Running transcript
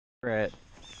We're at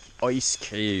Ice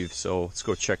Cave, so let's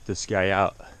go check this guy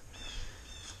out.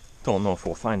 Don't know if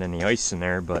we'll find any ice in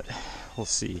there, but we'll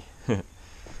see.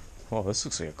 Oh, this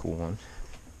looks like a cool one.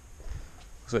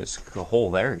 Looks like there's a hole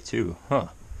there too, huh?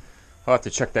 I'll have to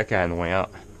check that guy on the way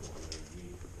out.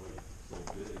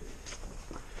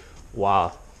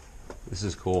 Wow, this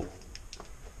is cool.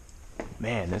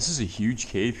 Man, this is a huge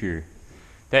cave here.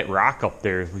 That rock up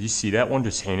there, did you see that one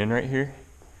just hanging right here?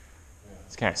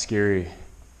 It's kind of scary.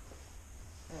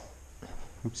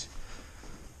 Oops.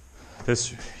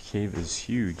 This cave is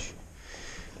huge.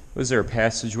 Was there a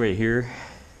passageway here?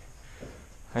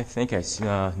 I think I see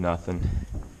nothing.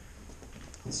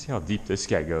 Let's see how deep this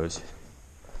guy goes.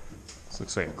 This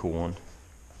looks like a cool one.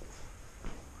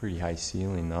 Pretty high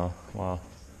ceiling though. Wow.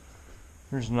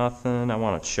 There's nothing. I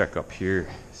want to check up here,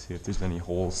 see if there's any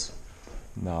holes.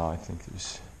 No, I think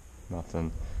there's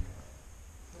nothing.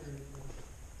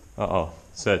 Uh-oh.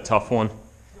 Is that a tough one?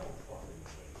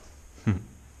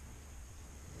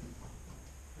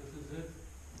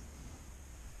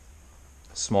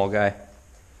 Small guy.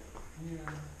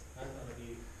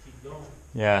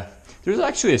 Yeah. There's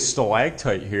actually a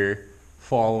stalactite here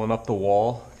following up the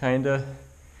wall, kinda.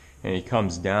 And he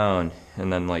comes down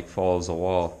and then like follows the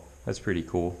wall. That's pretty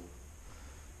cool.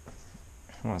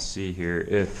 I want to see here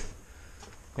if...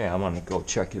 Yeah, I'm gonna go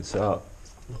check this out.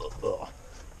 Let's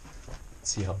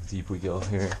see how deep we go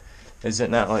here. Is it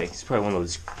not like... It's probably one of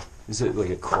those... Is it like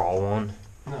a crawl one?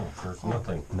 No, there's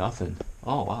nothing. Nothing.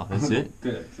 Oh, wow. That's it?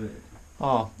 That's it.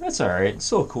 Oh, that's alright. It's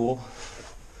still cool.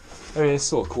 I mean, it's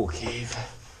still a cool cave.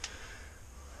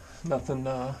 Nothing,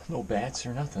 no bats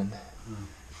or nothing.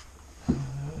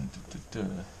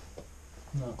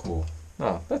 Not cool.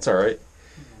 Oh, that's alright.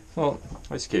 Well,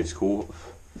 this cave's cool.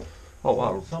 Oh,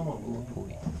 wow.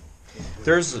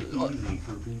 There's an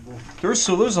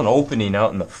opening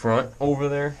out in the front over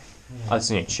there. I was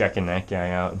thinking checking that guy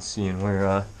out and seeing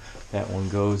where that one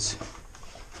goes.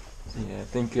 So, yeah, I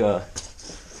think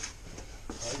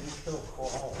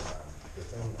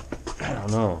I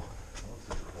don't know.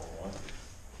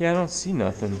 Yeah, I don't see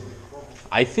nothing.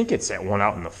 I think it's that one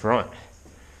out in the front.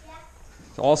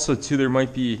 Also, too, there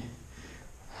might be...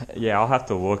 Yeah, I'll have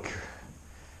to look.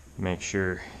 Make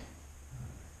sure.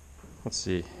 Let's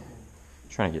see.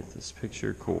 Trying to get this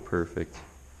picture. Cool, perfect.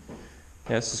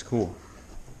 Yeah, this is cool.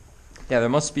 Yeah, there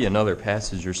must be another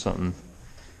passage or something.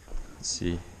 Let's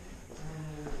see.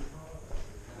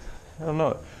 I don't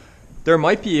know. There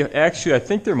might be, actually, I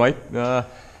think there might, no,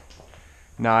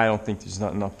 I don't think there's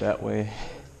nothing up that way. I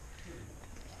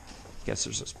guess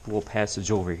there's this little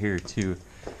passage over here, too.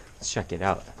 Let's check it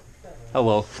out.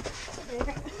 Hello.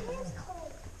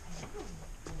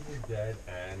 Dead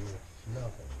and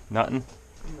nothing. Nothing?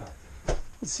 No.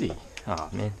 Let's see. Oh,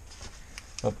 man.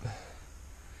 Oh.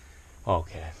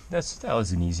 Okay. That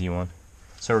was an easy one.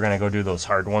 So we're going to go do those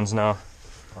hard ones now?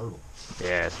 Hard.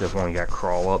 Yeah, it's the one you got to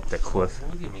crawl up the cliff.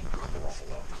 What do you mean crawl up?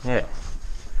 Yeah.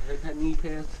 Is that knee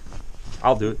pads?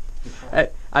 I'll do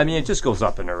it. I mean, it just goes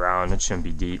up and around. It shouldn't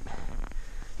be deep.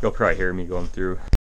 You'll probably hear me going through.